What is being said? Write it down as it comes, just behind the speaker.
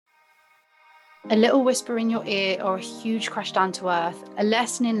A little whisper in your ear or a huge crash down to earth, a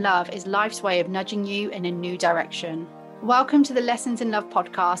lesson in love is life's way of nudging you in a new direction. Welcome to the Lessons in Love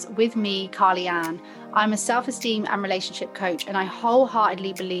podcast with me, Carly Ann. I'm a self-esteem and relationship coach, and I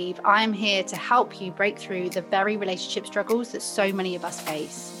wholeheartedly believe I am here to help you break through the very relationship struggles that so many of us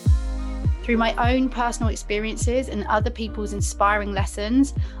face. Through my own personal experiences and other people's inspiring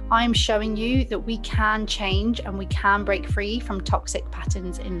lessons, I'm showing you that we can change and we can break free from toxic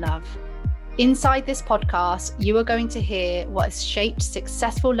patterns in love. Inside this podcast, you are going to hear what has shaped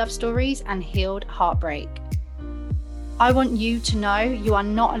successful love stories and healed heartbreak. I want you to know you are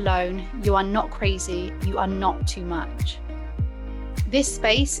not alone, you are not crazy, you are not too much. This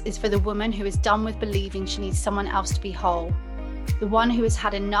space is for the woman who is done with believing she needs someone else to be whole, the one who has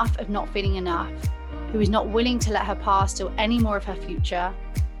had enough of not feeling enough, who is not willing to let her past steal any more of her future,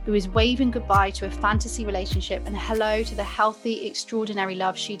 who is waving goodbye to a fantasy relationship and hello to the healthy, extraordinary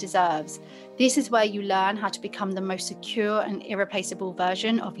love she deserves. This is where you learn how to become the most secure and irreplaceable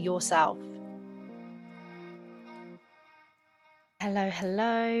version of yourself.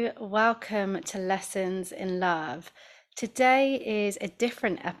 Hello. Welcome to Lessons in Love. Today is a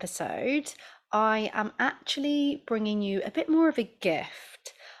different episode. I am actually bringing you a bit more of a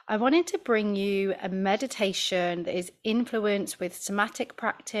gift. I wanted to bring you a meditation that is influenced with somatic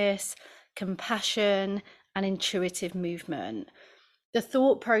practice, compassion, and intuitive movement. The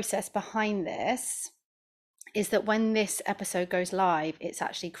thought process behind this is that when this episode goes live, it's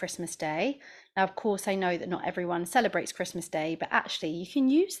actually Christmas Day. Now, of course, I know that not everyone celebrates Christmas Day, but actually you can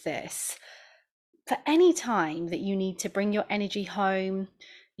use this for any time that you need to bring your energy home.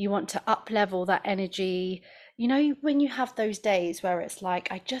 You want to up-level that energy. You know, when you have those days where it's like,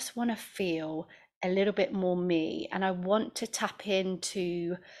 I just want to feel a little bit more me, and I want to tap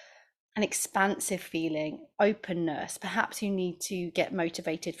into an expansive feeling, openness. Perhaps you need to get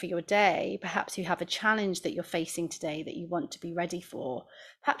motivated for your day. Perhaps you have a challenge that you're facing today that you want to be ready for.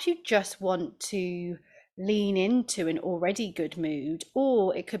 Perhaps you just want to lean into an already good mood,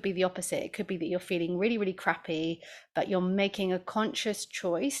 or it could be the opposite. It could be that you're feeling really, really crappy, but you're making a conscious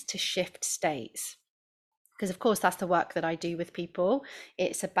choice to shift states. Because of course, that's the work that I do with people.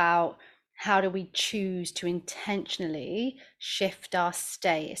 It's about how do we choose to intentionally shift our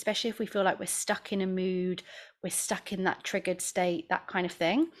state, especially if we feel like we're stuck in a mood, we're stuck in that triggered state, that kind of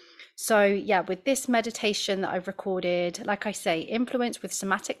thing. So yeah, with this meditation that I've recorded, like I say, influence with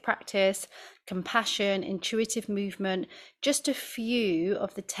somatic practice, compassion, intuitive movement, just a few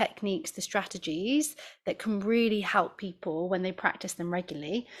of the techniques, the strategies that can really help people when they practice them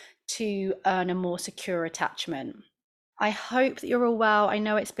regularly to earn a more secure attachment. I hope that you're all well. I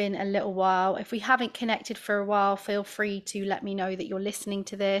know it's been a little while. If we haven't connected for a while, feel free to let me know that you're listening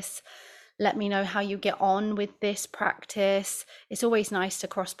to this. Let me know how you get on with this practice. It's always nice to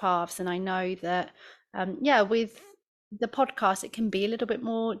cross paths. And I know that, with the podcast, it can be a little bit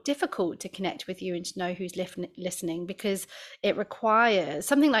more difficult to connect with you and to know who's listening, because it requires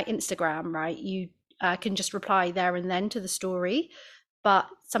something like Instagram, right? You can just reply there and then to the story. But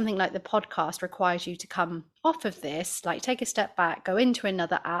something like the podcast requires you to come off of this, like take a step back, go into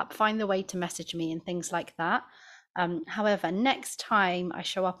another app, find the way to message me and things like that. However, next time I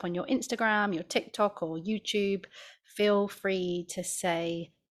show up on your Instagram, your TikTok or YouTube, feel free to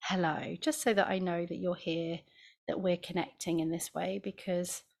say hello, just so that I know that you're here, that we're connecting in this way,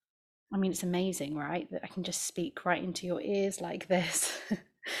 because I mean, it's amazing, right? That I can just speak right into your ears like this.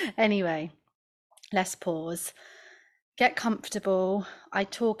 Anyway, let's pause. Get comfortable. I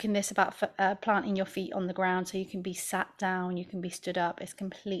talk in this about planting your feet on the ground, so you can be sat down, you can be stood up. It's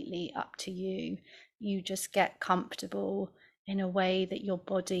completely up to you. You just get comfortable in a way that your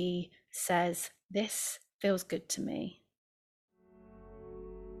body says, this feels good to me.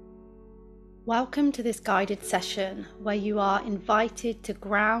 Welcome to this guided session where you are invited to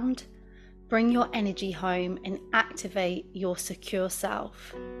ground, bring your energy home, and activate your secure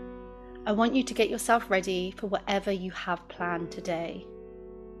self. I want you to get yourself ready for whatever you have planned today.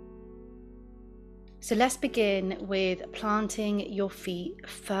 So let's begin with planting your feet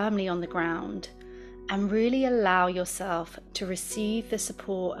firmly on the ground and really allow yourself to receive the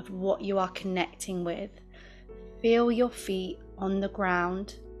support of what you are connecting with. Feel your feet on the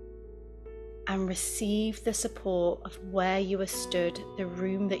ground and receive the support of where you are stood, the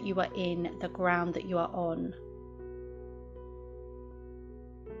room that you are in, the ground that you are on.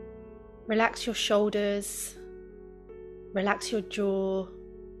 Relax your shoulders, relax your jaw,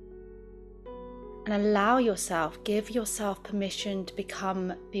 and allow yourself, give yourself permission to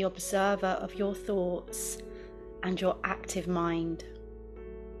become the observer of your thoughts and your active mind.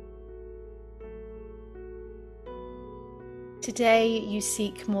 Today you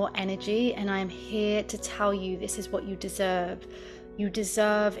seek more energy, and I am here to tell you this is what you deserve. You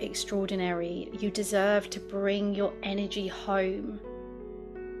deserve extraordinary. You deserve to bring your energy home,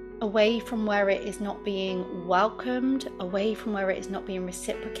 away from where it is not being welcomed, away from where it is not being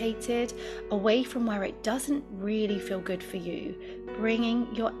reciprocated, away from where it doesn't really feel good for you.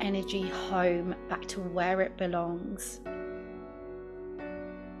 Bringing your energy home, back to where it belongs.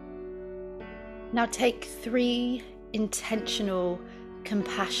 Now take 3 intentional,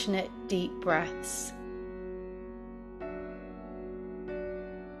 compassionate, deep breaths.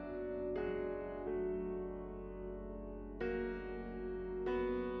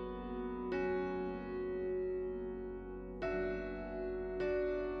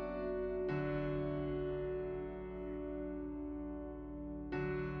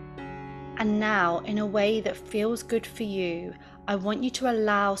 And now, in a way that feels good for you, I want you to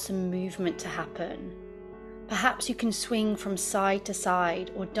allow some movement to happen. Perhaps you can swing from side to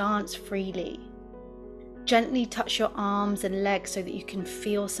side or dance freely. Gently touch your arms and legs so that you can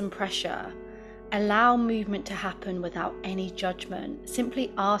feel some pressure. Allow movement to happen without any judgment.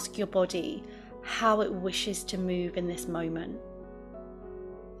 Simply ask your body how it wishes to move in this moment,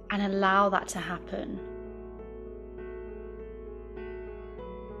 and allow that to happen.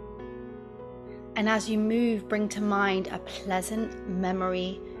 And as you move, bring to mind a pleasant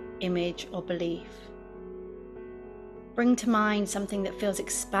memory, image, or belief. Bring to mind something that feels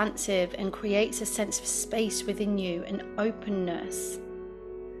expansive and creates a sense of space within you, an openness.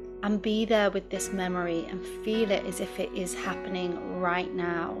 And be there with this memory and feel it as if it is happening right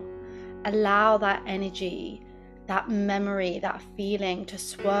now. Allow that energy, that memory, that feeling to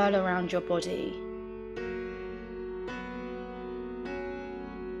swirl around your body.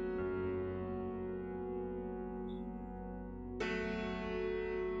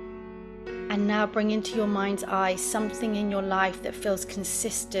 And now bring into your mind's eye something in your life that feels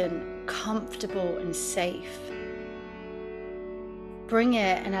consistent, comfortable, and safe. Bring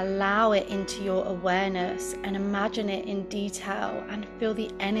it and allow it into your awareness, and imagine it in detail and feel the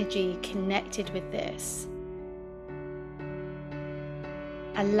energy connected with this.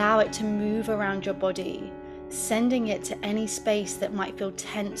 Allow it to move around your body, sending it to any space that might feel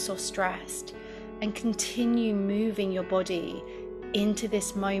tense or stressed, and continue moving your body into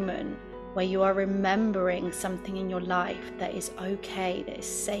this moment where you are remembering something in your life that is okay, that is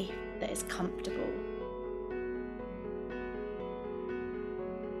safe, that is comfortable.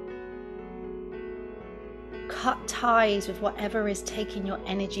 Cut ties with whatever is taking your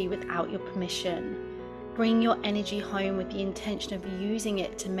energy without your permission. Bring your energy home with the intention of using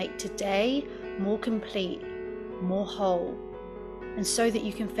it to make today more complete, more whole, and so that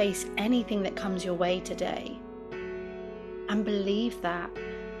you can face anything that comes your way today. And believe that.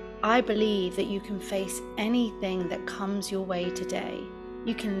 I believe that you can face anything that comes your way today.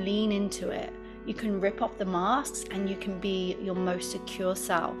 You can lean into it. You can rip off the masks and you can be your most secure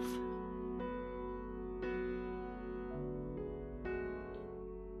self.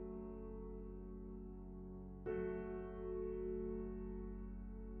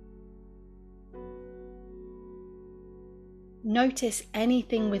 Notice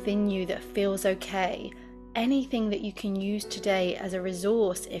anything within you that feels okay. Anything that you can use today as a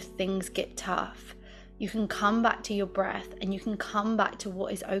resource if things get tough. You can come back to your breath and you can come back to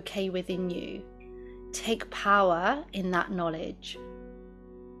what is okay within you. Take power in that knowledge.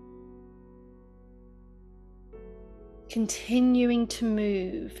 Continuing to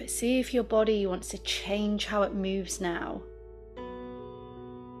move. See if your body wants to change how it moves now.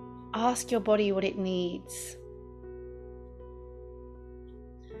 Ask your body what it needs.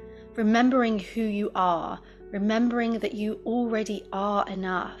 Remembering who you are, remembering that you already are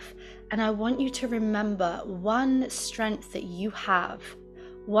enough. And I want you to remember one strength that you have,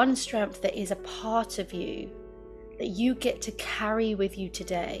 one strength that is a part of you, that you get to carry with you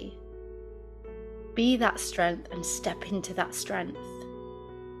today. Be that strength and step into that strength.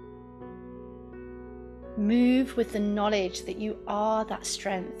 Move with the knowledge that you are that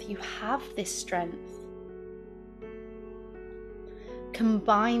strength, you have this strength.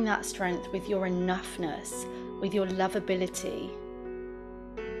 Combine that strength with your enoughness, with your lovability,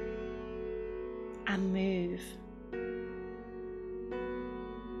 and move.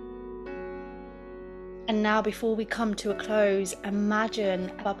 And now, before we come to a close, imagine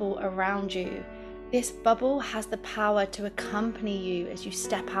a bubble around you. This bubble has the power to accompany you as you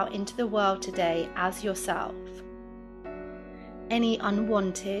step out into the world today as yourself. Any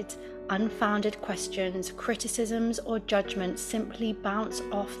unwanted, unfounded questions, criticisms, or judgments simply bounce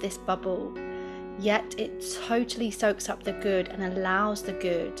off this bubble, yet it totally soaks up the good and allows the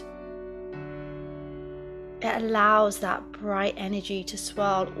good. It allows that bright energy to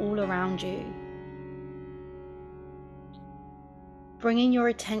swirl all around you. Bringing your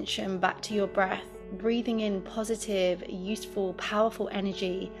attention back to your breath, breathing in positive, useful, powerful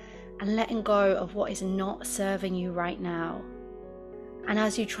energy, and letting go of what is not serving you right now. And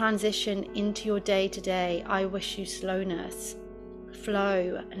as you transition into your day to day, I wish you slowness,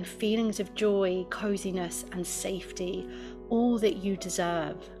 flow, and feelings of joy, coziness, and safety, all that you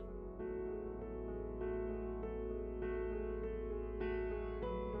deserve.